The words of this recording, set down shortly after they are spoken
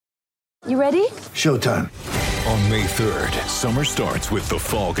You ready? Showtime. On May 3rd, summer starts with The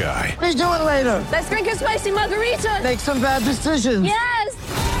Fall Guy. Let's do it later. Let's drink a spicy margarita. Make some bad decisions. Yes!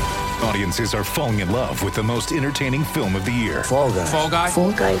 Audiences are falling in love with the most entertaining film of the year. Fall Guy. Fall Guy?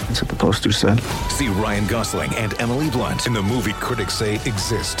 Fall Guy. That's what the poster said. See Ryan Gosling and Emily Blunt in the movie critics say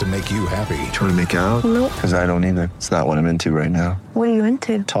exists to make you happy. Trying to make it out? Nope. Because I don't either. It's not what I'm into right now. What are you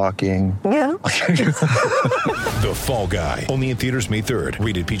into? Talking. Yeah. The Fall Guy. Only in theaters May 3rd.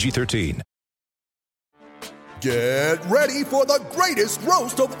 Rated PG-13. Get ready for the greatest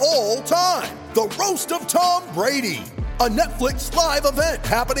roast of all time. The Roast of Tom Brady. A Netflix live event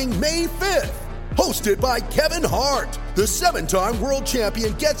happening May 5th. Hosted by Kevin Hart. The 7-time world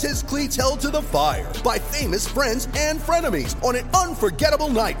champion gets his cleats held to the fire by famous friends and frenemies on an unforgettable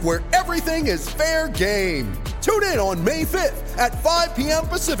night where everything is fair game. Tune in on May 5th at 5 p.m.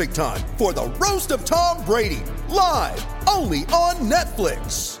 Pacific time for the Roast of Tom Brady. Live only on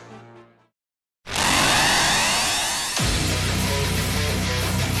Netflix.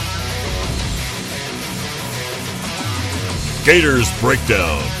 Gators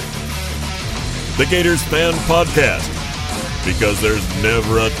Breakdown, the Gators fan podcast, because there's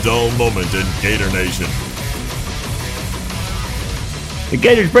never a dull moment in Gator Nation. The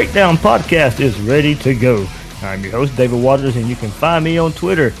Gators Breakdown podcast is ready to go. I'm your host, David Waters, and you can find me on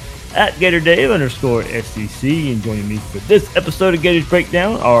Twitter at GatorDave_SEC. And joining me for this episode of Gators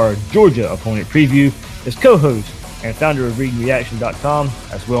Breakdown, our Georgia opponent preview, is co-host and founder of ReadingReaction.com.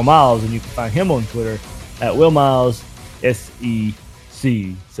 That's Will Miles, and you can find him on Twitter at WillMiles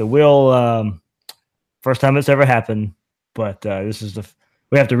SEC. So Will, first time it's ever happened, but this is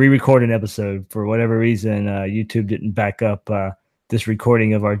we have to re-record an episode for whatever reason. YouTube didn't back up this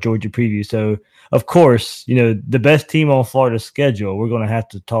recording of our Georgia preview. So of course, the best team on Florida's schedule, we're going to have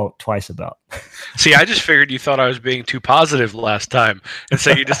to talk twice about. See, I just figured you thought I was being too positive last time, and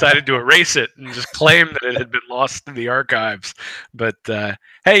so you decided to erase it and just claim that it had been lost in the archives. But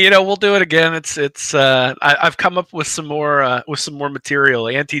hey, we'll do it again. I've come up with some more material,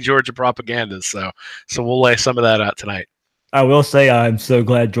 anti-Georgia propaganda. So we'll lay some of that out tonight. I will say I'm so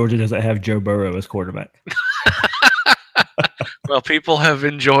glad Georgia doesn't have Joe Burrow as quarterback. Well, people have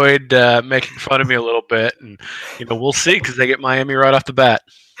enjoyed making fun of me a little bit, and we'll see because they get Miami right off the bat.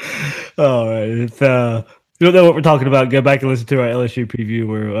 All right. If you don't know what we're talking about, go back and listen to our LSU preview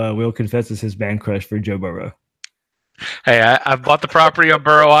where Will confesses his man crush for Joe Burrow. Hey, I've bought the property on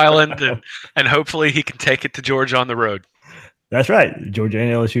Burrow Island, and hopefully he can take it to Georgia on the road. That's right. Georgia and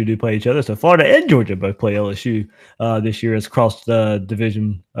LSU do play each other. So Florida and Georgia both play LSU this year as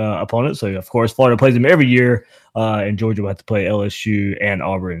cross-division opponents. So, of course, Florida plays them every year, and Georgia will have to play LSU and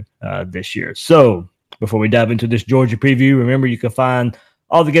Auburn this year. So before we dive into this Georgia preview, remember you can find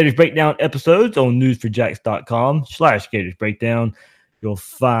all the Gators Breakdown episodes on news4jax.com/Gators Breakdown. You'll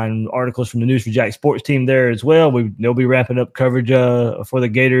find articles from the News4Jax sports team there as well. They'll be wrapping up coverage for the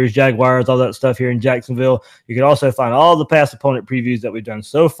Gators, Jaguars, all that stuff here in Jacksonville. You can also find all the past opponent previews that we've done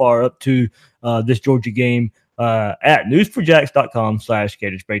so far up to this Georgia game at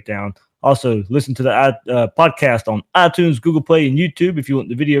news4jax.com/Gators Breakdown. Also, listen to the podcast on iTunes, Google Play, and YouTube if you want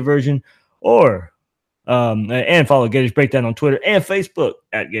the video version, and follow Gators Breakdown on Twitter and Facebook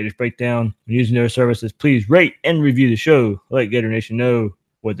at Gators Breakdown. When using their services, please rate and review the show. Let Gator Nation know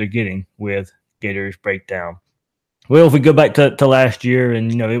what they're getting with Gators Breakdown. Well, if we go back to last year,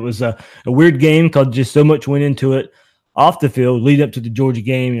 and it was a weird game because just so much went into it off the field, lead up to the Georgia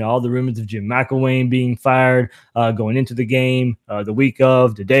game. All the rumors of Jim McElwain being fired going into the game, the week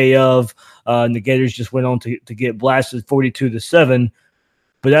of, the day of, and the Gators just went on to get blasted 42-7.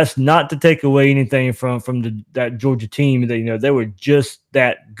 But that's not to take away anything from that Georgia team. That they were just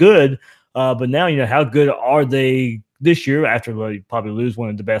that good. But now how good are they this year? After they probably lose one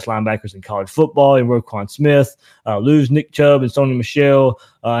of the best linebackers in college football in Roquan Smith, lose Nick Chubb and Sony Michel,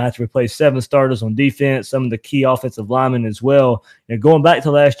 have to replace 7 starters on defense, some of the key offensive linemen as well. Going back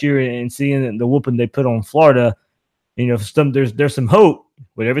to last year and seeing the whooping they put on Florida, there's some hope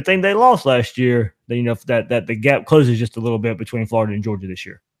with everything they lost last year. That the gap closes just a little bit between Florida and Georgia this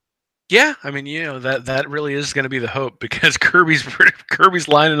year. Yeah, I mean, that really is going to be the hope because Kirby's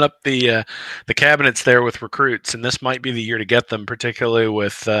lining up the cabinets there with recruits, and this might be the year to get them, particularly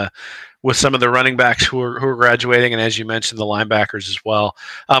with some of the running backs who are graduating, and as you mentioned, the linebackers as well.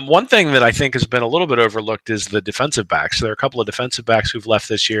 One thing that I think has been a little bit overlooked is the defensive backs. So there are a couple of defensive backs who've left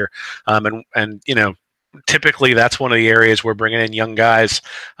this year, and typically that's one of the areas where bringing in young guys,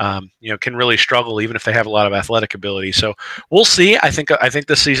 can really struggle even if they have a lot of athletic ability. So we'll see. I think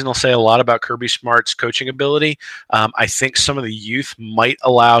this season will say a lot about Kirby Smart's coaching ability. I think some of the youth might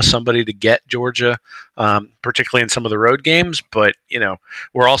allow somebody to get Georgia, particularly in some of the road games. But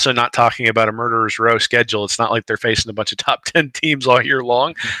we're also not talking about a murderer's row schedule. It's not like they're facing a bunch of top 10 teams all year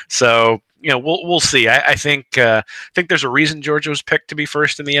long. So we'll see. I think there's a reason Georgia was picked to be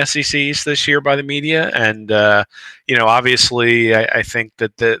first in the SECs this year by the media, and obviously I think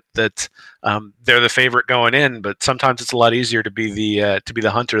that they're the favorite going in. But sometimes it's a lot easier to be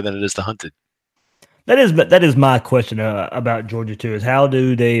the hunter than it is the hunted. That is my question about Georgia too. Is how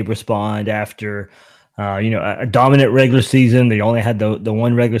do they respond after a dominant regular season? They only had the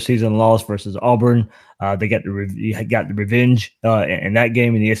one regular season loss versus Auburn. They got the revenge in that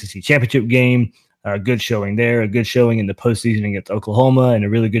game, in the SEC championship game. Good showing there, a good showing in the postseason against Oklahoma, and a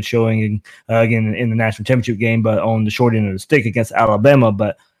really good showing again in the national championship game, but on the short end of the stick against Alabama.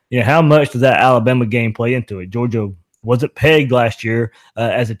 But how much does that Alabama game play into it? Georgia wasn't pegged last year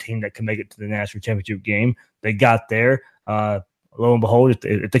as a team that could make it to the national championship game. They got there. Lo and behold,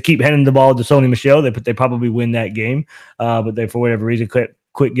 if they keep handing the ball to Sony Michel, they probably win that game. But they, for whatever reason,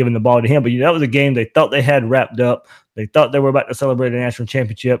 quit giving the ball to him. But that was a game they thought they had wrapped up. They thought they were about to celebrate a national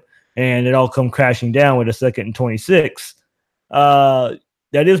championship, and it all come crashing down with a 2nd and 26. That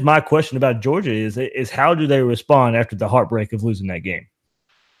is my question about Georgia: is how do they respond after the heartbreak of losing that game?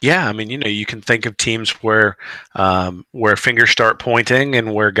 Yeah, I mean, you can think of teams where fingers start pointing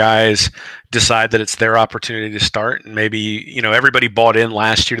and where guys decide that it's their opportunity to start, and maybe everybody bought in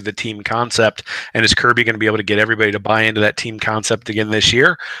last year to the team concept, and is Kirby going to be able to get everybody to buy into that team concept again this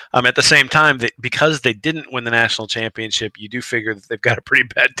year? At the same time, because they didn't win the national championship, you do figure that they've got a pretty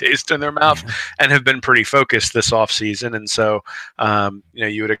bad taste in their mouth and have been pretty focused this offseason, and so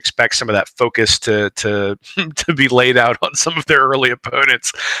you would expect some of that focus to be laid out on some of their early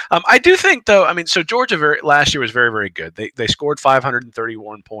opponents. I do think, though, so Georgia last year was very, very good. They scored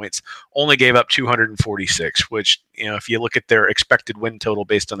 531 points, only gave up 246, which, if you look at their expected win total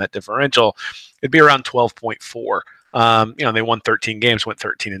based on that differential, it'd be around 12.4. They won 13 games, went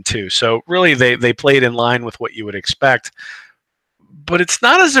 13-2. So really, they played in line with what you would expect. But it's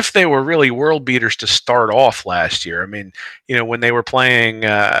not as if they were really world beaters to start off last year. When they were playing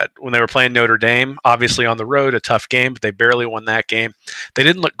Notre Dame, obviously on the road, a tough game, but they barely won that game. They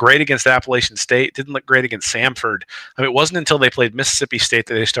didn't look great against Appalachian State, didn't look great against Samford. It wasn't until they played Mississippi State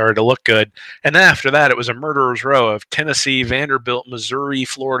that they started to look good. And then after that, it was a murderer's row of Tennessee, Vanderbilt, Missouri,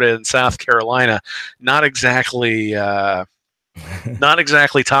 Florida, and South Carolina. Not exactly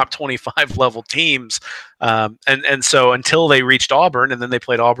top 25 level teams. And so until they reached Auburn, and then they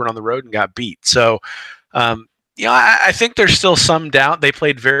played Auburn on the road and got beat. So, I think there's still some doubt. They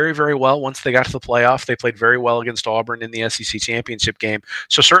played very, very well once they got to the playoff. They played very well against Auburn in the SEC championship game.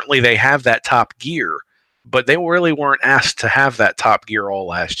 So certainly they have that top gear, but they really weren't asked to have that top gear all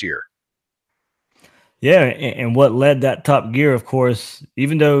last year. Yeah, and what led that top gear, of course,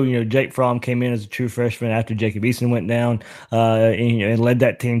 even though Jake Fromm came in as a true freshman after Jacob Eason went down, and led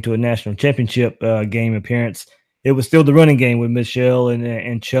that team to a national championship game appearance, it was still the running game with Michel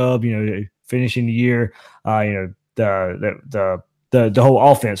and Chubb. Finishing the year, the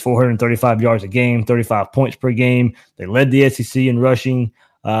whole offense, 435 yards a game, 35 points per game. They led the SEC in rushing.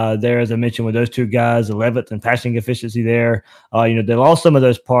 There, as I mentioned, with those two guys, 11th in passing efficiency there. They lost some of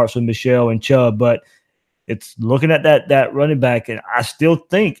those parts with Michel and Chubb, but it's looking at that running back, and I still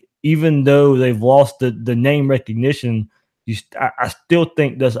think, even though they've lost the name recognition, I still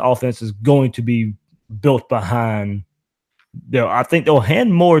think this offense is going to be built behind. I think they'll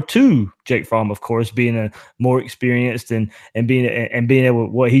hand more to Jake Fromm, of course, being a more experienced and being able,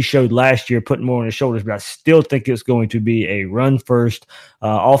 what he showed last year, putting more on his shoulders. But I still think it's going to be a run first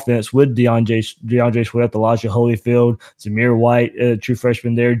offense with DeAndre Swift, Elijah Holyfield, Zamir White, true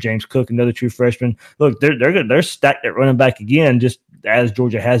freshman there, James Cook, another true freshman. Look, they're stacked at running back again, just as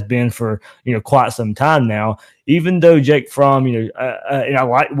Georgia has been for quite some time now. Even though Jake Fromm, and I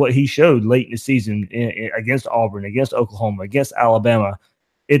like what he showed late in the season against Auburn, against Oklahoma, against Alabama,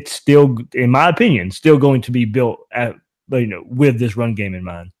 it's still, in my opinion, still going to be built with this run game in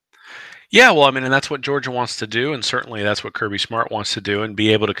mind. Yeah, well, and that's what Georgia wants to do, and certainly that's what Kirby Smart wants to do, and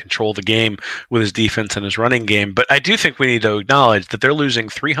be able to control the game with his defense and his running game. But I do think we need to acknowledge that they're losing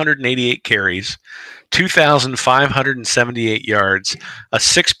 388 carries, 2,578 yards, a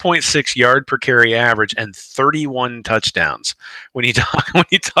 6.6 yard per carry average, and 31 touchdowns when you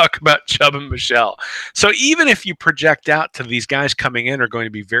talk about Chubb and Michel. So even if you project out to these guys coming in are going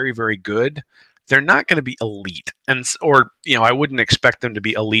to be very, very good, they're not going to be elite, or I wouldn't expect them to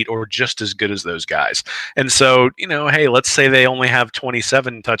be elite or just as good as those guys. And so, hey, let's say they only have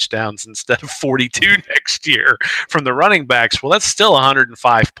 27 touchdowns instead of 42 next year from the running backs. Well, that's still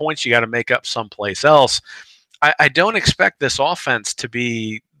 105 points you got to make up someplace else. I don't expect this offense to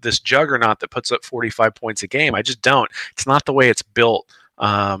be this juggernaut that puts up 45 points a game. I just don't. It's not the way it's built.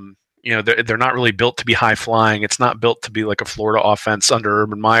 They're not really built to be high flying. It's not built to be like a Florida offense under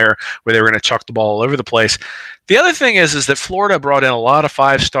Urban Meyer where they were going to chuck the ball all over the place. The other thing is that Florida brought in a lot of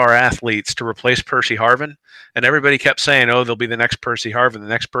 5-star athletes to replace Percy Harvin, and everybody kept saying, oh, they'll be the next Percy Harvin, the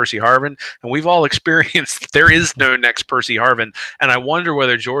next Percy Harvin. And we've all experienced that there is no next Percy Harvin. And I wonder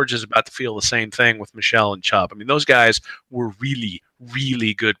whether George is about to feel the same thing with Michelle and Chubb. I mean, those guys were really,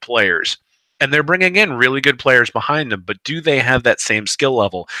 really good players. And they're bringing in really good players behind them, but do they have that same skill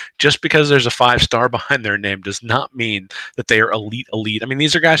level? Just because there's a 5-star behind their name does not mean that they are elite. I mean,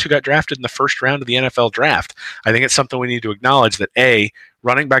 these are guys who got drafted in the first round of the NFL draft. I think it's something we need to acknowledge that, A,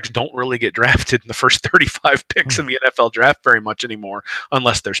 running backs don't really get drafted in the first 35 picks in the NFL draft very much anymore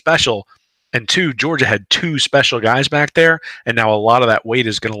unless they're special. And 2, Georgia had 2 special guys back there, and now a lot of that weight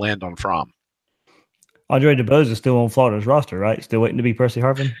is going to land on Fromm. Andre DeBose is still on Florida's roster, right? Still waiting to be Percy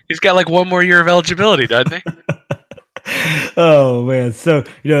Harvin? He's got like one more year of eligibility, doesn't he? Oh, man. So,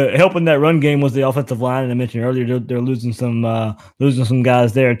 helping that run game was the offensive line. And I mentioned earlier, they're losing some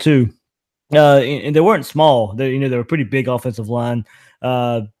guys there too. And they weren't small. They were a pretty big offensive line.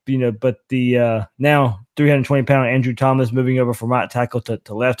 But the now 320-pound Andrew Thomas moving over from right tackle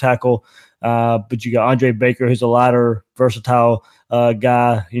to left tackle. But you got Andre Baker, who's a lighter, versatile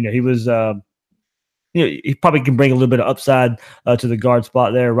guy. He was he probably can bring a little bit of upside to the guard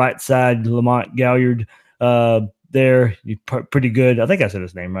spot there. Right side, Lamont Galliard there, pretty good. I think I said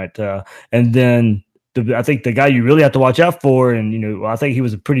his name right. And then I think the guy you really have to watch out for, and I think he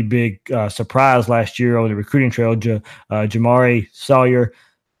was a pretty big surprise last year on the recruiting trail, Jamari Sawyer.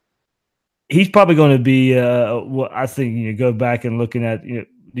 He's probably going to be what I think. Go back and looking at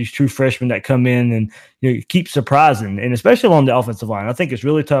these true freshmen that come in and keep surprising, and especially along the offensive line. I think it's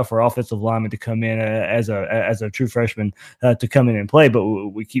really tough for offensive linemen to come in as a true freshman to come in and play, but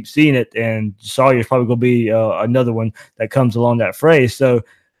we keep seeing it, and Sawyer's probably going to be another one that comes along that phrase. So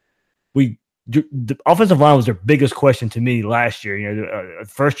the offensive line was their biggest question to me last year.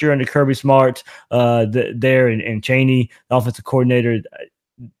 First year under Kirby Smart there and Chaney, the offensive coordinator.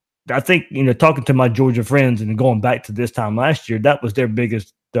 I think, talking to my Georgia friends and going back to this time last year, that was their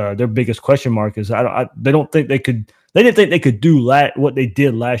biggest question mark. Is they didn't think they could do what they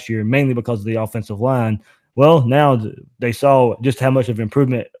did last year, mainly because of the offensive line. Well, now they saw just how much of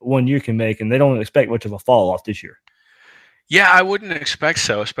improvement 1 year can make, and they don't expect much of a fall off this year. Yeah, I wouldn't expect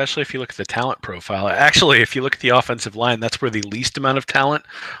so, especially if you look at the talent profile. Actually, if you look at the offensive line, that's where the least amount of talent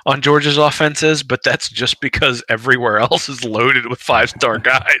on Georgia's offense is, but that's just because everywhere else is loaded with 5-star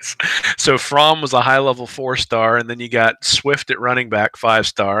guys. So Fromm was a high-level 4-star, and then you got Swift at running back,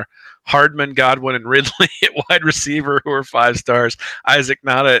 5-star, Hardman, Godwin, and Ridley at wide receiver, who are 5 stars, Isaac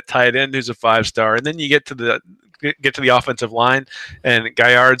Nada at tight end, who's a 5-star, and then you get to the offensive line, and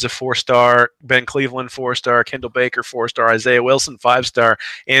Gallard's a 4-star, Ben Cleveland 4-star, Kendall Baker 4-star, Isaiah Wilson 5-star,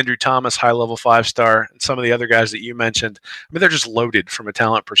 Andrew Thomas high-level 5-star, and some of the other guys that you mentioned. I mean, they're just loaded from a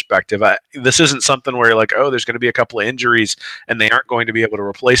talent perspective. This isn't something where you're like, oh, there's going to be a couple of injuries and they aren't going to be able to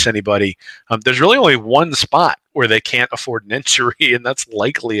replace anybody. There's really only one spot where they can't afford an injury, and that's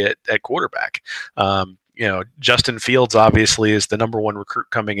likely at quarterback. Justin Fields obviously is the number 1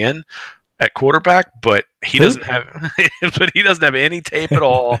 recruit coming in at quarterback, but he doesn't have any tape at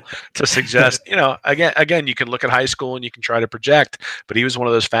all to suggest, again, you can look at high school and you can try to project, but he was one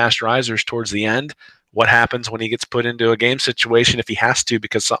of those fast risers towards the end. What happens when he gets put into a game situation if he has to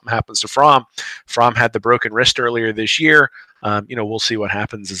because something happens to Fromm? Fromm had the broken wrist earlier this year. We'll see what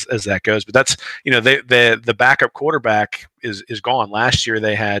happens as that goes. But that's, the backup quarterback is gone. Last year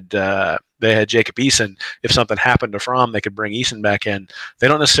they had Jacob Eason. If something happened to Fromm, they could bring Eason back in. They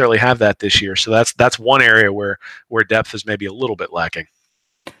don't necessarily have that this year. So that's one area where depth is maybe a little bit lacking.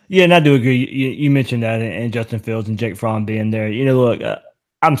 Yeah, and I do agree. You mentioned that, and Justin Fields and Jake Fromm being there. Look,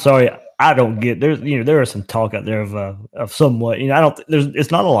 I'm sorry, I don't get there is some talk out there of somewhat.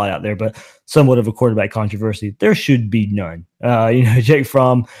 It's not a lot out there, but somewhat of a quarterback controversy. There should be none. Jake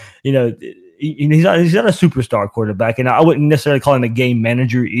Fromm, he's not a superstar quarterback, and I wouldn't necessarily call him a game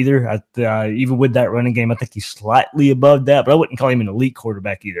manager either. Even with that running game, I think he's slightly above that, but I wouldn't call him an elite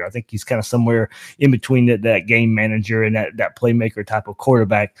quarterback either. I think he's kind of somewhere in between that game manager and that playmaker type of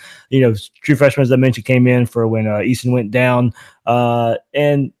quarterback. True freshman, as I mentioned, came in for when Eason went down,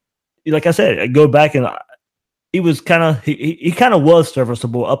 and like I said, I go back and he was kind of was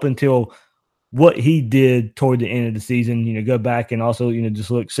serviceable up until what he did toward the end of the season, go back and also,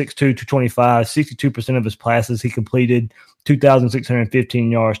 just look 6'2", 225, 62% of his passes he completed,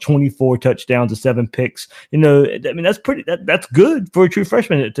 2,615 yards, 24 touchdowns, and 7 picks. That's good for a true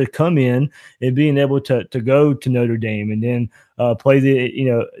freshman to come in and being able to go to Notre Dame and then play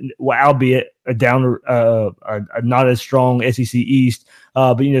the, albeit a down, not as strong SEC East,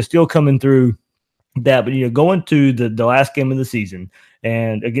 but still coming through that. But going to the last game of the season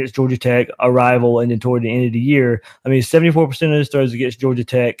and against Georgia Tech, a rival, and then toward the end of the year, 74% of his throws against Georgia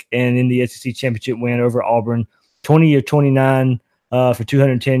Tech, and in the SEC championship win over Auburn, 20 or 29 for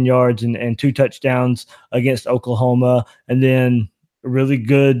 210 yards and 2 touchdowns against Oklahoma, and then really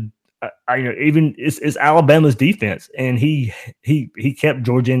good. Even it's Alabama's defense, and he kept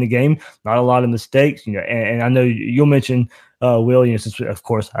Georgia in the game. Not a lot of mistakes, And I know you'll mention Will, since of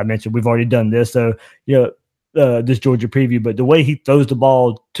course I mentioned we've already done this, so this Georgia preview. But the way he throws the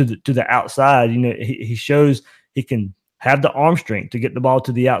ball to the outside, he shows he can have the arm strength to get the ball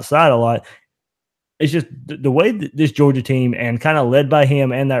to the outside a lot. It's just the way that this Georgia team, and kind of led by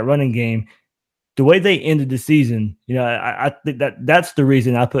him and that running game, the way they ended the season, I think that's the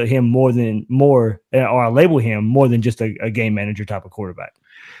reason I put him or I label him more than just a game manager type of quarterback.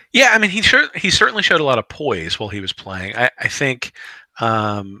 Yeah, he certainly showed a lot of poise while he was playing. I think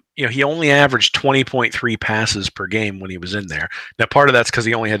he only averaged 20.3 passes per game when he was in there. Now, part of that's because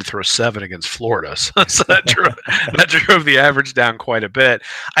he only had to throw 7 against Florida, so that drove the average down quite a bit.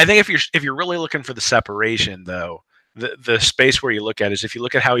 I think if you're really looking for the separation, though, the space where you look at is if you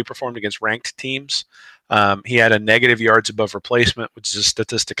look at how he performed against ranked teams. He had a negative yards above replacement, which is a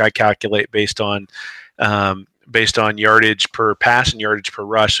statistic I calculate based on yardage per pass and yardage per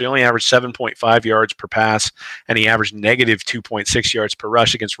rush. So he only averaged 7.5 yards per pass, and he averaged negative 2.6 yards per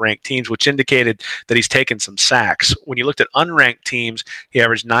rush against ranked teams, which indicated that he's taken some sacks. When you looked at unranked teams, he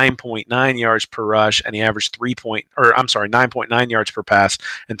averaged 9.9 yards per rush, and he averaged 9.9 yards per pass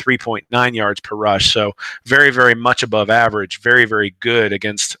and 3.9 yards per rush. So very, very much above average, very, very good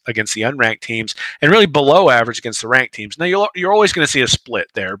against the unranked teams, and really below average against the ranked teams. Now you're always going to see a split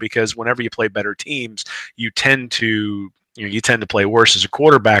there, because whenever you play better teams, you tend to play worse as a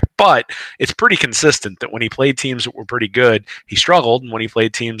quarterback, but it's pretty consistent that when he played teams that were pretty good, he struggled, and when he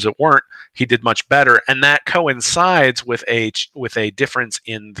played teams that weren't, he did much better, and that coincides with a difference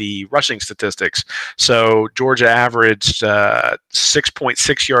in the rushing statistics. So Georgia averaged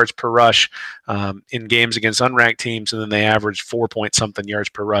 6.6 yards per rush in games against unranked teams, and then they averaged 4-point-something yards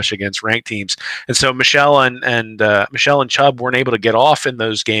per rush against ranked teams. And so Michelle and Chubb weren't able to get off in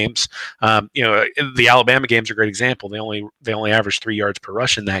those games. The Alabama game's a great example. They only averaged 3 yards per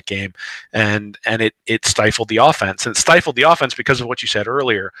rush in that game, and it stifled the offense. And it stifled the offense because of what you said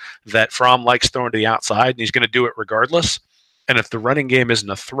earlier, that Fromm likes throwing to the outside, and he's going to do it regardless. And if the running game isn't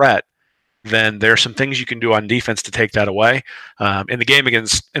a threat, then there are some things you can do on defense to take that away. In the game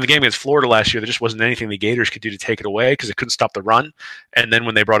against Florida last year, there just wasn't anything the Gators could do to take it away because they couldn't stop the run. And then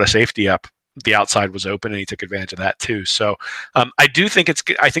when they brought a safety up, the outside was open, and he took advantage of that too. So I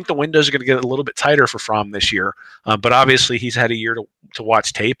think the windows are going to get a little bit tighter for Fromm this year. But obviously he's had a year to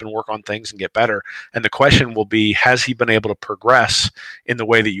watch tape and work on things and get better. And the question will be, has he been able to progress in the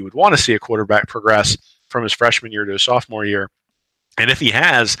way that you would want to see a quarterback progress from his freshman year to his sophomore year? And if he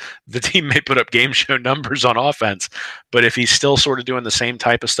has, the team may put up game show numbers on offense. But if he's still sort of doing the same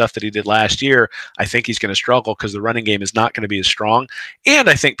type of stuff that he did last year, I think he's going to struggle because the running game is not going to be as strong. And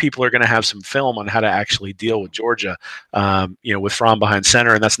I think people are going to have some film on how to actually deal with Georgia, with Fromm behind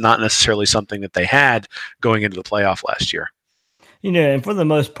center. And that's not necessarily something that they had going into the playoff last year. And for the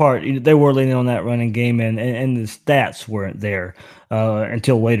most part, they were leaning on that running game, and the stats weren't there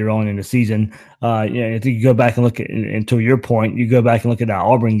until later on in the season. If you go back and look at, and to your point, you go back and look at that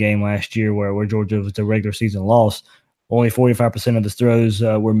Auburn game last year where Georgia was the regular season loss. Only 45% of his throws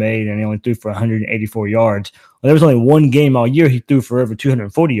were made, and he only threw for 184 yards. Well, there was only one game all year he threw for over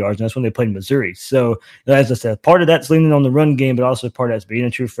 240 yards, and that's when they played Missouri. So, as I said, part of that's leaning on the run game, but also part of that's being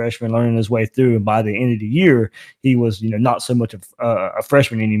a true freshman, learning his way through. And by the end of the year, he was, not so much a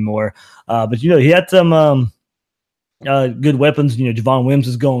freshman anymore. But he had some good weapons. Javon Wims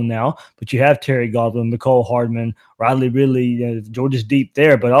is gone now, but you have Terry Godwin, Mecole Hardman, Riley Ridley. Georgia's deep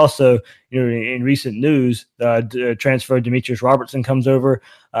there, but also, in recent news, transfer Demetrius Robertson comes over,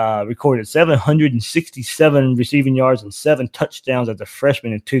 recorded 767 receiving yards and 7 touchdowns as a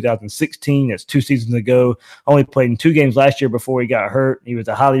freshman in 2016. That's 2 seasons ago. Only played in 2 games last year before he got hurt. He was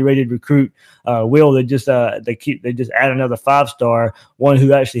a highly rated recruit. They just add another 5-star, one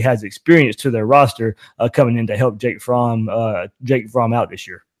who actually has experience to their roster, coming in to help Jake Fromm out this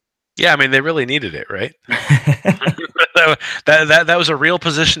year. Yeah, they really needed it, right? that was a real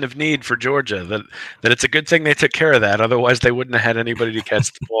position of need for Georgia. That it's a good thing they took care of that. Otherwise, they wouldn't have had anybody to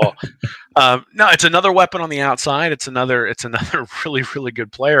catch the ball. No, it's another weapon on the outside. It's another really, really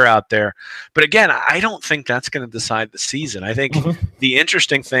good player out there. But again, I don't think that's going to decide the season. I think the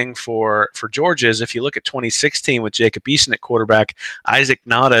interesting thing for Georgia is if you look at 2016 with Jacob Eason at quarterback, Isaac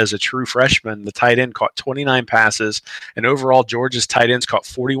Nada as a true freshman, the tight end caught 29 passes, and overall Georgia's tight ends caught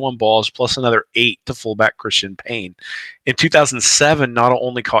 41 balls plus another 8 to fullback Christian Payne. In 2007, Nada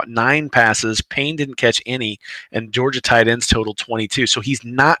only caught 9 passes. Payne didn't catch any, and Georgia tight ends totaled 22. So he's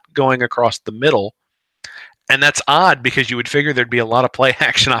not going across the middle. And that's odd because you would figure there'd be a lot of play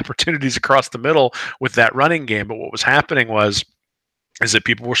action opportunities across the middle with that running game. But what was happening is that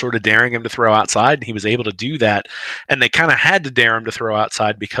people were sort of daring him to throw outside, and he was able to do that. And they kind of had to dare him to throw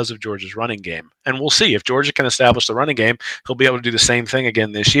outside because of Georgia's running game. And we'll see. If Georgia can establish the running game, he'll be able to do the same thing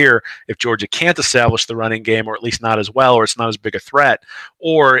again this year. If Georgia can't establish the running game, or at least not as well, or it's not as big a threat,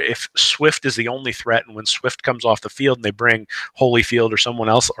 or if Swift is the only threat, and when Swift comes off the field and they bring Holyfield or someone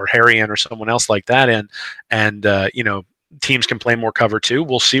else, or Harrion or someone else like that in, and, teams can play more cover too.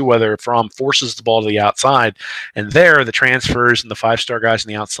 We'll see whether Fromm forces the ball to the outside, and there the transfers and the 5-star guys on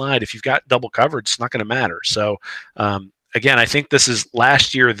the outside, if you've got double coverage, it's not going to matter. So again, I think this is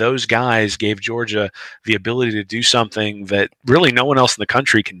last year, those guys gave Georgia the ability to do something that really no one else in the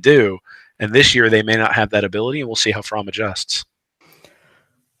country can do. And this year they may not have that ability, and we'll see how Fromm adjusts.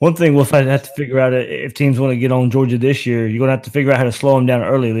 One thing we'll have to figure out if teams want to get on Georgia this year, you're going to have to figure out how to slow them down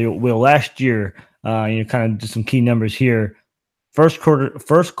early. Will last year, kind of just some key numbers here. First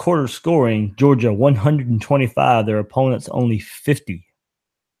quarter scoring, Georgia 125, their opponents only 50.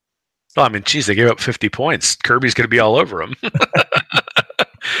 Oh, I mean, geez, they gave up 50 points. Kirby's going to be all over them.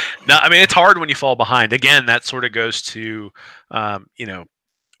 No, I mean, it's hard when you fall behind. Again, that sort of goes to,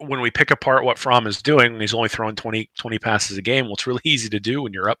 when we pick apart what Fromm is doing, when he's only throwing 20 passes a game, well, it's really easy to do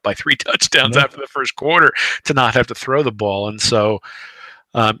when you're up by 3 touchdowns after the first quarter to not have to throw the ball. And so,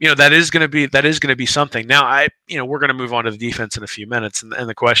 that is going to be something. Now, we're going to move on to the defense in a few minutes, and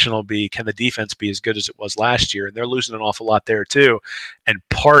the question will be, can the defense be as good as it was last year? And they're losing an awful lot there too. And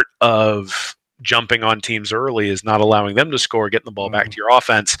part of jumping on teams early is not allowing them to score, getting the ball back to your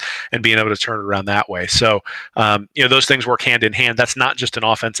offense, and being able to turn it around that way. So, those things work hand in hand. That's not just an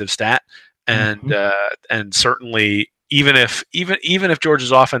offensive stat, and certainly. Even if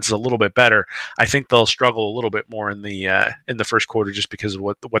Georgia's offense is a little bit better, I think they'll struggle a little bit more in the first quarter just because of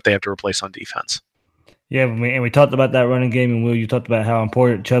what they have to replace on defense. Yeah, and we talked about that running game, and Will, you talked about how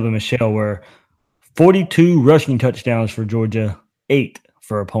important Chubb and Michelle were. 42 rushing touchdowns for Georgia, 8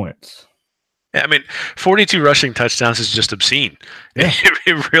 for opponents. Yeah, I mean, 42 rushing touchdowns is just obscene. Yeah.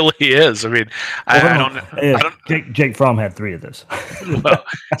 It really is. I mean, I don't. Jake Fromm had 3 of this. Well,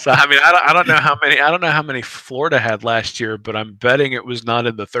 so I mean, I don't know how many. I don't know how many Florida had last year, but I'm betting it was not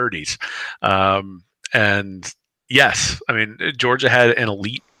in the 30s. And yes, I mean, Georgia had an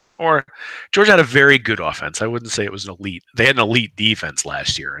elite. Or Georgia had a very good offense. I wouldn't say it was an elite. They had an elite defense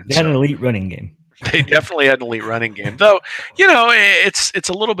last year. And they had an elite running game. They definitely had an elite running game, though. It's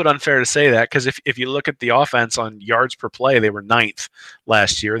a little bit unfair to say that because if you look at the offense on yards per play, they were 9th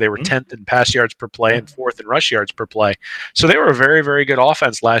last year. They were 10th in pass yards per play and 4th in rush yards per play. So they were a very, very good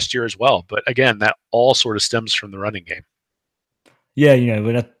offense last year as well. But again, that all sort of stems from the running game. Yeah,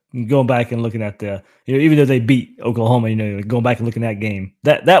 going back and looking at the, even though they beat Oklahoma, going back and looking at that game,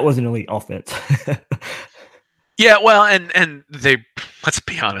 that was an elite offense. Yeah, well, and they, let's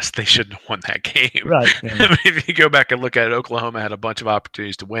be honest, they shouldn't have won that game. Right. Yeah. I mean, if you go back and look at it, Oklahoma had a bunch of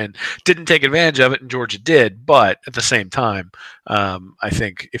opportunities to win, didn't take advantage of it, and Georgia did. But at the same time, I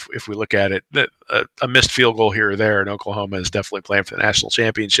think if we look at it, a missed field goal here or there, and Oklahoma is definitely playing for the national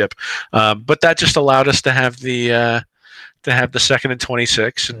championship. But that just allowed us to have the 2nd and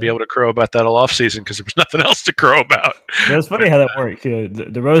 26 and be able to crow about that all offseason because there was nothing else to crow about. Yeah, it's funny how that works.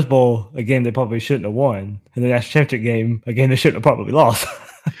 The Rose Bowl, a game they probably shouldn't have won, and the national championship game, a game they shouldn't have probably lost.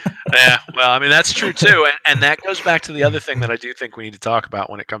 Yeah, well, I mean, that's true too. And that goes back to the other thing that I do think we need to talk about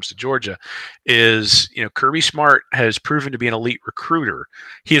when it comes to Georgia is, Kirby Smart has proven to be an elite recruiter.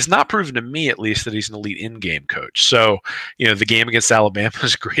 He has not proven to me, at least, that he's an elite in-game coach. So, the game against Alabama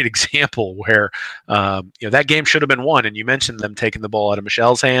is a great example where, that game should have been won. And you mentioned them taking the ball out of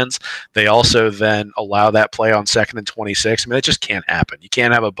Michelle's hands. They also then allow that play on 2nd and 26. I mean, it just can't happen. You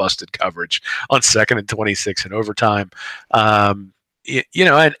can't have a busted coverage on 2nd and 26 in overtime.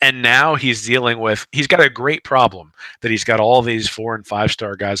 And now he's got a great problem that he's got all these 4 and 5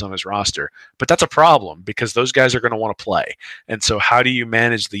 star guys on his roster, but that's a problem because those guys are going to want to play. And so how do you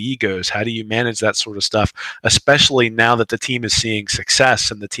manage the egos? How do you manage that sort of stuff, especially now that the team is seeing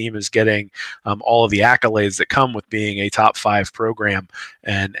success and the team is getting all of the accolades that come with being a top 5 program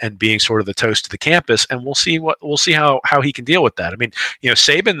and being sort of the toast of the campus. And we'll see how he can deal with that. I mean,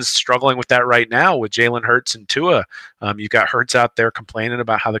 Saban's struggling with that right now with Jalen Hurts and Tua. You've got Hurts out there complaining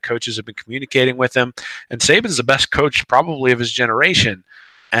about how the coaches have been communicating with him, and Saban's the best coach probably of his generation.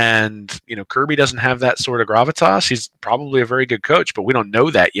 And Kirby doesn't have that sort of gravitas. He's probably a very good coach, but we don't know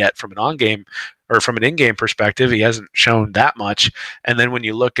that yet from an on-game or from an in-game perspective. He hasn't shown that much. And then when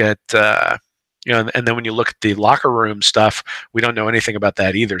you look at and then when you look at the locker room stuff, we don't know anything about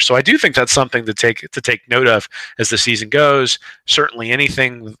that either. So I do think that's something to take note of as the season goes. Certainly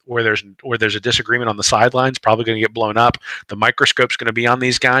anything where there's a disagreement on the sidelines probably going to get blown up. The microscope's going to be on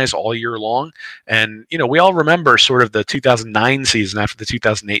these guys all year long. And, we all remember sort of the 2009 season after the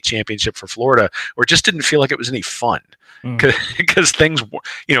 2008 championship for Florida, where it just didn't feel like it was any fun. Because things,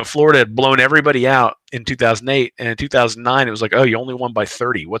 Florida had blown everybody out in 2008, and in 2009 it was like, oh, you only won by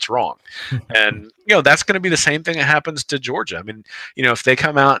 30. What's wrong? And that's going to be the same thing that happens to Georgia. I mean, if they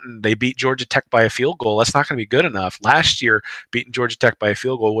come out and they beat Georgia Tech by a field goal, that's not going to be good enough. Last year, beating Georgia Tech by a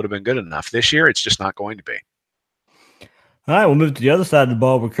field goal would have been good enough. This year, it's just not going to be. All right, we'll move to the other side of the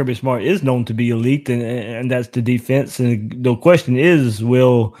ball where Kirby Smart is known to be elite, and that's the defense. And the question is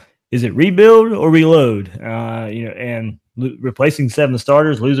it rebuild or reload? And replacing 7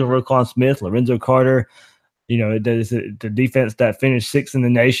 starters, losing Roquan Smith, Lorenzo Carter, that is the defense that finished 6th in the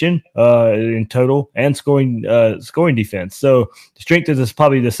nation in total and scoring defense. So the strength is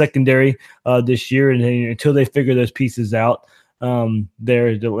probably the secondary this year, and until they figure those pieces out,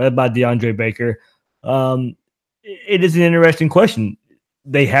 they're led by DeAndre Baker. It is an interesting question.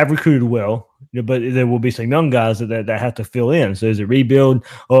 They have recruited well, but there will be some young guys that have to fill in. So is it rebuild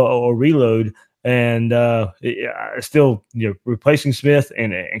or reload? And still, replacing Smith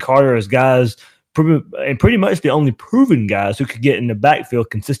and Carter as guys, and pretty much the only proven guys who could get in the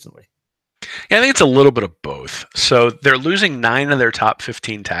backfield consistently. Yeah, I think it's a little bit of both. So they're losing 9 of their top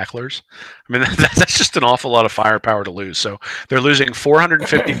 15 tacklers. I mean, that's just an awful lot of firepower to lose. So they're losing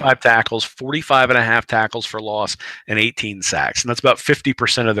 455 tackles, 45.5 tackles for loss, and 18 sacks. And that's about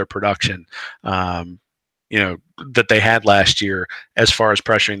 50% of their production, that they had last year as far as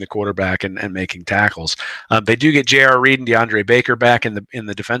pressuring the quarterback and making tackles. They do get J.R. Reed and DeAndre Baker back in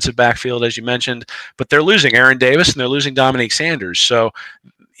the defensive backfield, as you mentioned, but they're losing Aaron Davis and they're losing Dominique Sanders. So,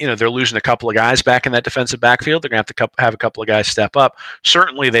 they're losing a couple of guys back in that defensive backfield. They're going to have to have a couple of guys step up.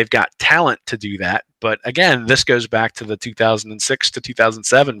 Certainly, they've got talent to do that. But again, this goes back to the 2006 to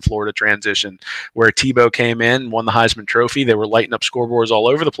 2007 Florida transition, where Tebow came in, won the Heisman Trophy. They were lighting up scoreboards all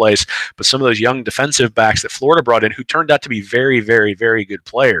over the place. But some of those young defensive backs that Florida brought in, who turned out to be very, very, very good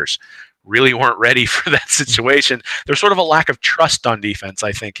players, really weren't ready for that situation. There's sort of a lack of trust on defense,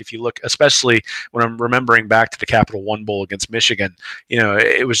 I think, if you look, especially when I'm remembering back to the Capital One Bowl against Michigan.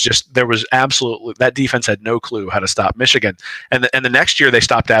 It was just, there was absolutely, that defense had no clue how to stop Michigan. And the next year they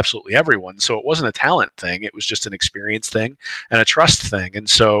stopped absolutely everyone. So it wasn't a talent thing. It was just an experience thing and a trust thing. And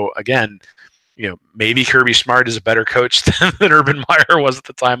so, again, maybe Kirby Smart is a better coach than Urban Meyer was at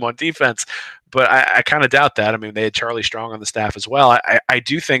the time on defense, but I kind of doubt that. I mean, they had Charlie Strong on the staff as well. I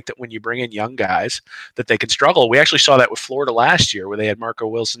do think that when you bring in young guys, that they can struggle. We actually saw that with Florida last year, where they had Marco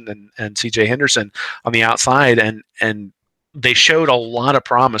Wilson and C.J. Henderson on the outside, and they showed a lot of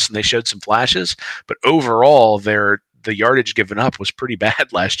promise and they showed some flashes, but overall, the yardage given up was pretty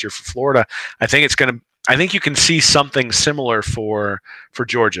bad last year for Florida. I think you can see something similar for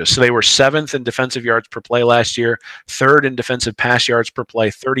Georgia. So they were 7th in defensive yards per play last year, 3rd in defensive pass yards per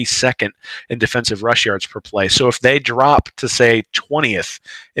play, 32nd in defensive rush yards per play. So if they drop to, say, 20th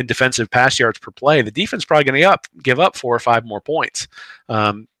in defensive pass yards per play, the defense is probably going to give up 4 or 5 more points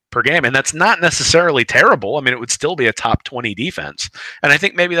per game. And that's not necessarily terrible. I mean, it would still be a top 20 defense. And I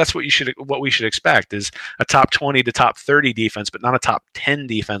think maybe that's what we should expect is a top 20 to top 30 defense, but not a top 10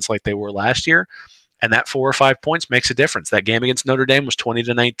 defense like they were last year. And that 4 or 5 points makes a difference. That game against Notre Dame was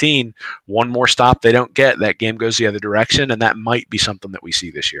 20-19. One more stop they don't get, that game goes the other direction, and that might be something that we see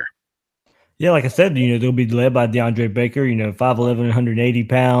this year. Yeah, like I said, they'll be led by DeAndre Baker, 5'11", 180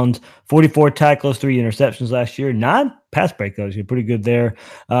 pounds, 44 tackles, 3 interceptions last year, 9 pass breakups. He's pretty good there.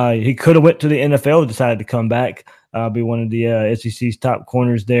 He could have went to the NFL, decided to come back, be one of the SEC's top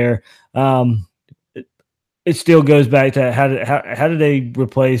corners there. It still goes back to how did they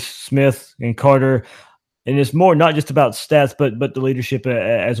replace Smith and Carter, and it's more not just about stats, but the leadership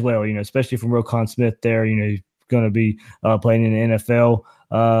as well. Especially from Roquan Smith there. going to be playing in the NFL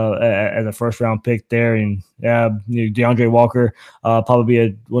as a first-round pick there. And DeAndre Walker probably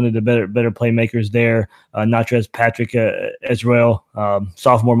be one of the better playmakers there. Natrez Patrick as well.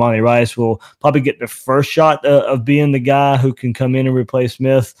 Sophomore Monty Rice will probably get the first shot of being the guy who can come in and replace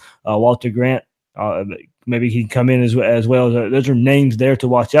Smith. Walter Grant, maybe he can come in as well. Those are names there to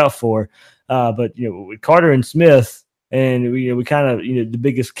watch out for. But with Carter and Smith, and we kind of the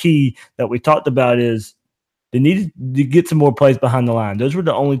biggest key that we talked about is they needed to get some more plays behind the line. Those were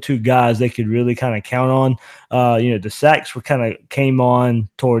the only two guys they could really kind of count on. The sacks came on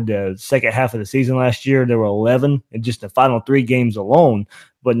toward the second half of the season last year. There were 11 in just the final 3 games alone,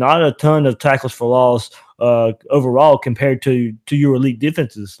 but not a ton of tackles for loss overall compared to your elite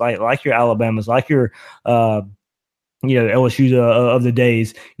defenses like your Alabamas, like your LSU's of the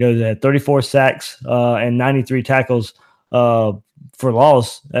days. They had 34 sacks and 93 tackles for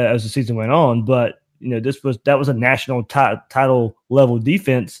loss as the season went on. But that was a national title level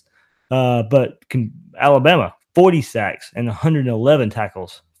defense. But Alabama 40 sacks and 111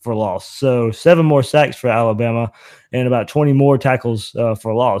 tackles for loss. So 7 more sacks for Alabama and about 20 more tackles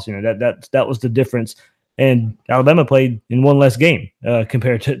for loss. That was the difference. And Alabama played in one less game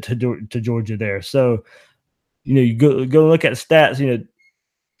compared to Georgia there. So you go look at the stats.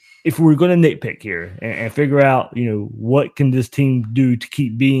 If we're going to nitpick here and figure out, what can this team do to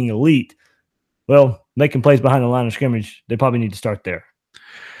keep being elite? Well, making plays behind the line of scrimmage, they probably need to start there.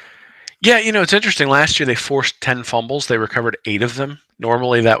 Yeah, it's interesting. Last year they forced 10 fumbles. They recovered 8 of them.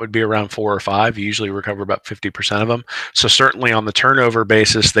 Normally that would be around 4 or 5. You usually recover about 50% of them. So certainly on the turnover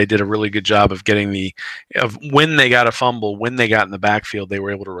basis, they did a really good job of of when they got a fumble, when they got in the backfield, they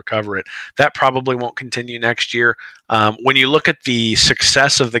were able to recover it. That probably won't continue next year. When you look at the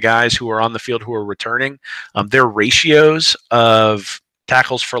success of the guys who are on the field who are returning, their ratios of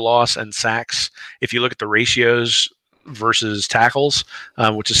tackles for loss and sacks, if you look at the ratios versus tackles,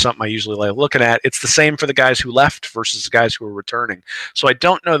 which is something I usually like looking at, it's the same for the guys who left versus the guys who are returning. So I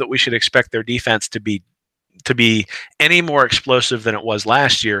don't know that we should expect their defense to be any more explosive than it was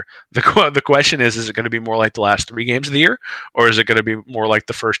last year. The question is it going to be more like the last 3 games of the year, or is it going to be more like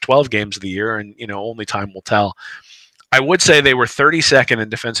the first 12 games of the year? And only time will tell. I would say they were 32nd in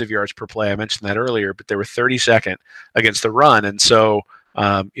defensive yards per play. I mentioned that earlier, but they were 32nd against the run, and so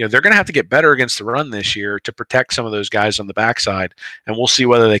they're going to have to get better against the run this year to protect some of those guys on the backside, and we'll see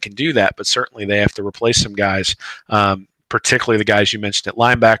whether they can do that. But certainly they have to replace some guys, particularly the guys you mentioned at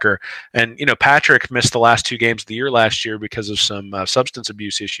linebacker. And Patrick missed the last 2 games of the year last year because of some substance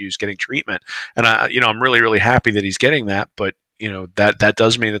abuse issues, getting treatment. And I'm really, really happy that he's getting that. But that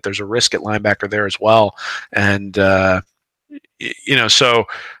does mean that there's a risk at linebacker there as well. And so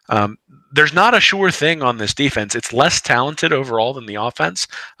there's not a sure thing on this defense. It's less talented overall than the offense.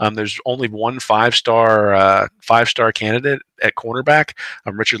 There's only one five-star candidate at cornerback,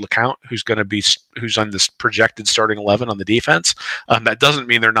 Richard LeCounte, who's on this projected starting 11 on the defense. That doesn't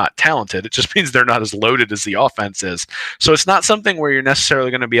mean they're not talented. It just means they're not as loaded as the offense is. So it's not something where you're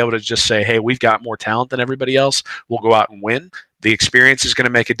necessarily going to be able to just say, hey, we've got more talent than everybody else, we'll go out and win. The experience is going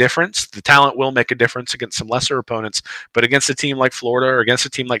to make a difference. The talent will make a difference against some lesser opponents. But against a team like Florida or against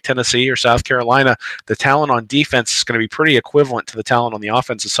a team like Tennessee or South Carolina, the talent on defense is going to be pretty equivalent to the talent on the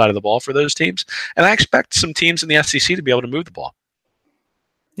offensive side of the ball for those teams. And I expect some teams in the SEC to be able to move the ball.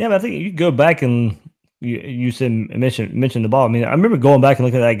 Yeah, but I think you go back and you mentioned the ball. I mean, I remember going back and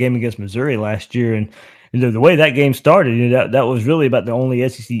looking at that game against Missouri last year, and the way that game started, that was really about the only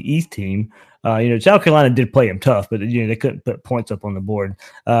SEC East team. South Carolina did play them tough, but they couldn't put points up on the board.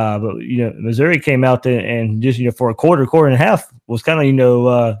 But Missouri came out there and just for a quarter and a half was kind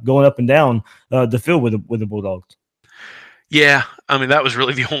of going up and down the field with the Bulldogs. Yeah, I mean that was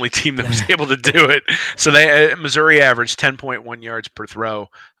really the only team that was able to do it. So Missouri averaged 10.1 yards per throw,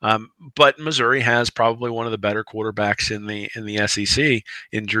 but Missouri has probably one of the better quarterbacks in the SEC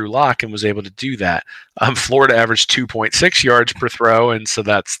in Drew Lock, and was able to do that. Florida averaged 2.6 yards per throw, and so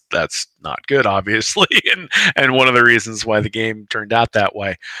that's not good, obviously, and one of the reasons why the game turned out that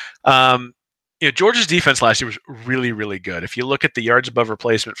way. Georgia's defense last year was really, really good. If you look at the yards above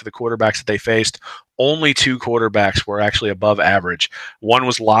replacement for the quarterbacks that they faced, only 2 quarterbacks were actually above average. One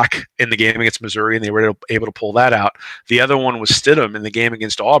was Locke in the game against Missouri, and they were able to pull that out. The other one was Stidham in the game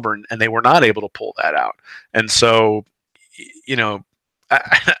against Auburn, and they were not able to pull that out. And so,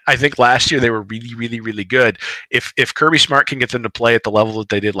 I think last year they were really, really, really good. If Kirby Smart can get them to play at the level that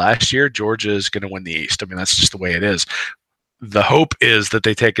they did last year, Georgia is going to win the East. I mean, that's just the way it is. The hope is that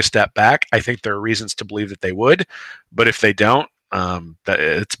they take a step back. I think there are reasons to believe that they would, but if they don't,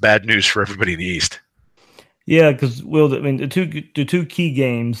 it's bad news for everybody in the East. Yeah, because the two key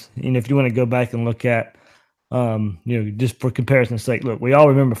games, if you want to go back and look at Just for comparison's sake, look, we all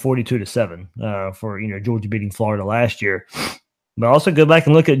remember 42-7 for Georgia beating Florida last year. But also go back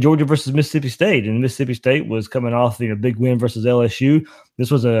and look at Georgia versus Mississippi State, and Mississippi State was coming off big win versus LSU. This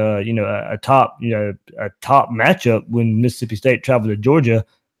was a top matchup when Mississippi State traveled to Georgia,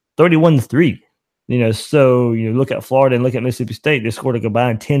 31-3. So look at Florida and look at Mississippi State. They scored a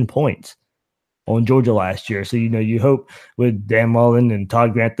combined 10 points on Georgia last year. So you hope with Dan Mullen and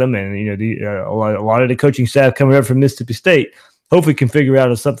Todd Grantham and a lot of the coaching staff coming up from Mississippi State, hopefully can figure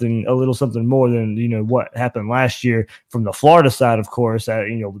out something more than what happened last year from the Florida side, of course,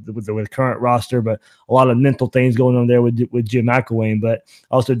 with the current roster, but a lot of mental things going on there with Jim McElwain, but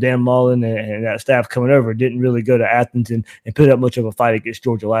also Dan Mullen and that staff coming over didn't really go to Athens and put up much of a fight against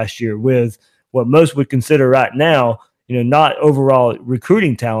Georgia last year with what most would consider right now, not overall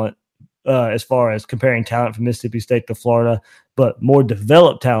recruiting talent as far as comparing talent from Mississippi State to Florida, but more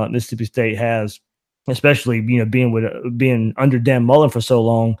developed talent Mississippi State has, especially being under Dan Mullen for so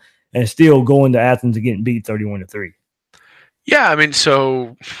long and still going to Athens and getting beat 31-3. Yeah,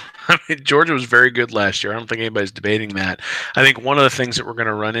 Georgia was very good last year. I don't think anybody's debating that. I think one of the things that we're going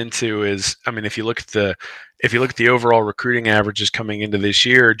to run into is, if you look at the overall recruiting averages coming into this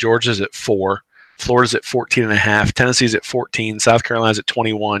year, Georgia's at 4. Florida's at 14.5, Tennessee's at 14, South Carolina's at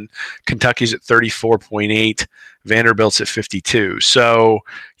 21, Kentucky's at 34.8, Vanderbilt's at 52. So,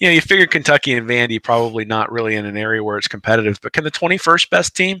 you figure Kentucky and Vandy probably not really in an area where it's competitive, but can the 21st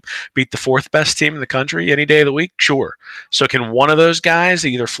best team beat the 4th best team in the country any day of the week? Sure. So can one of those guys,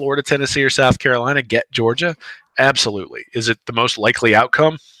 either Florida, Tennessee, or South Carolina, get Georgia? Absolutely. Is it the most likely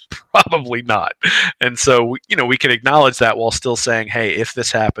outcome? Probably not. And so, we can acknowledge that while still saying, hey, if this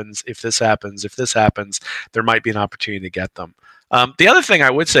happens, there might be an opportunity to get them. The other thing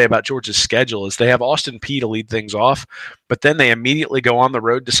I would say about Georgia's schedule is they have Austin Peay to lead things off, but then they immediately go on the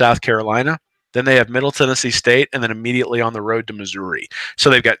road to South Carolina. Then they have Middle Tennessee State, and then immediately on the road to Missouri. So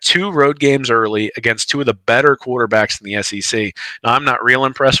they've got 2 road games early against 2 of the better quarterbacks in the SEC. Now, I'm not real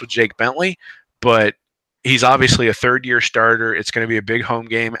impressed with Jake Bentley, but he's obviously a third-year starter. It's going to be a big home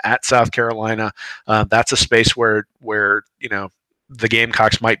game at South Carolina. That's a space where the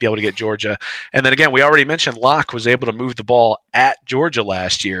Gamecocks might be able to get Georgia. And then again, we already mentioned Locke was able to move the ball at Georgia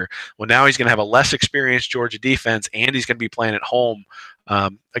last year. Well, now he's going to have a less experienced Georgia defense, and he's going to be playing at home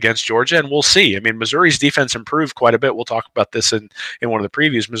against Georgia, and we'll see. Missouri's defense improved quite a bit. We'll talk about this in one of the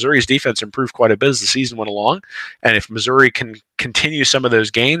previews. Missouri's defense improved quite a bit as the season went along, and if Missouri can continue some of those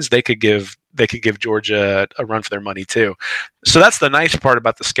gains, they could give Georgia a run for their money too. So that's the nice part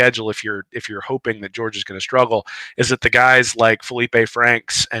about the schedule. If you're hoping that Georgia's going to struggle, is that the guys like Felipe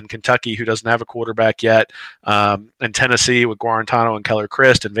Franks and Kentucky, who doesn't have a quarterback yet, and Tennessee with Guarantano and Keller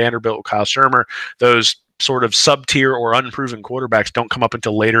Christ, and Vanderbilt with Kyle Shermer, those sort of sub-tier or unproven quarterbacks don't come up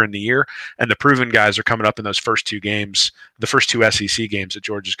until later in the year, and the proven guys are coming up in those first 2 games, the first 2 SEC games that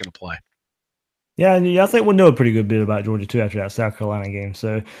Georgia's going to play. Yeah, I think we'll know a pretty good bit about Georgia too after that South Carolina game.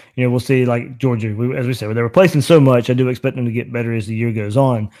 So, we'll see. Like Georgia, as we said, they're replacing so much. I do expect them to get better as the year goes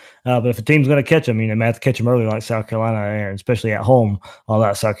on. But if a team's going to catch them, they might have to catch them early, like South Carolina, and especially at home. All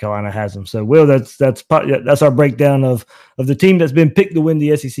that South Carolina has them. So, Will, that's our breakdown of the team that's been picked to win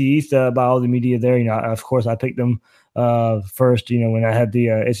the SEC East by all the media there. Of course, I picked them first. When I had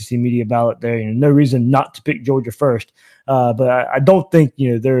the SEC media ballot there, no reason not to pick Georgia first. But I don't think,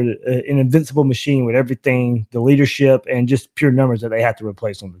 they're an invincible machine with everything, the leadership, and just pure numbers that they have to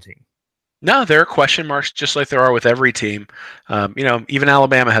replace on the team. No, there are question marks just like there are with every team. Even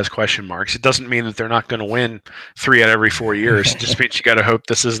Alabama has question marks. It doesn't mean that they're not going to win 3 out of every 4 years. It just means you got to hope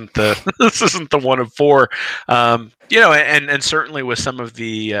this isn't the one of 4. And certainly with some of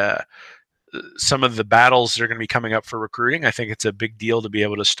the battles that are going to be coming up for recruiting, I think it's a big deal to be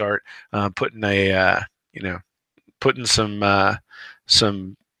able to start putting some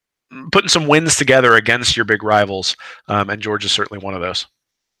wins together against your big rivals, and Georgia's certainly one of those.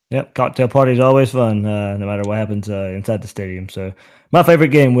 Yep, cocktail party is always fun, no matter what happens inside the stadium. So, my favorite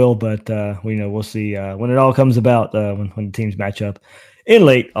game, Will, but we'll see when it all comes about when the teams match up in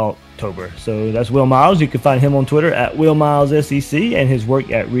late October. So that's Will Miles. You can find him on Twitter at WillMilesSEC and his work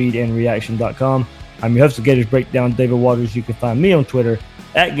at ReadAndReaction.com. I'm your host of Gators Breakdown, David Waters. You can find me on Twitter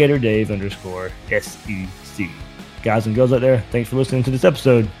at GatorDave_SEC. Guys and girls out there, thanks for listening to this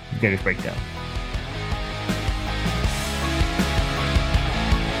episode of Gators Breakdown.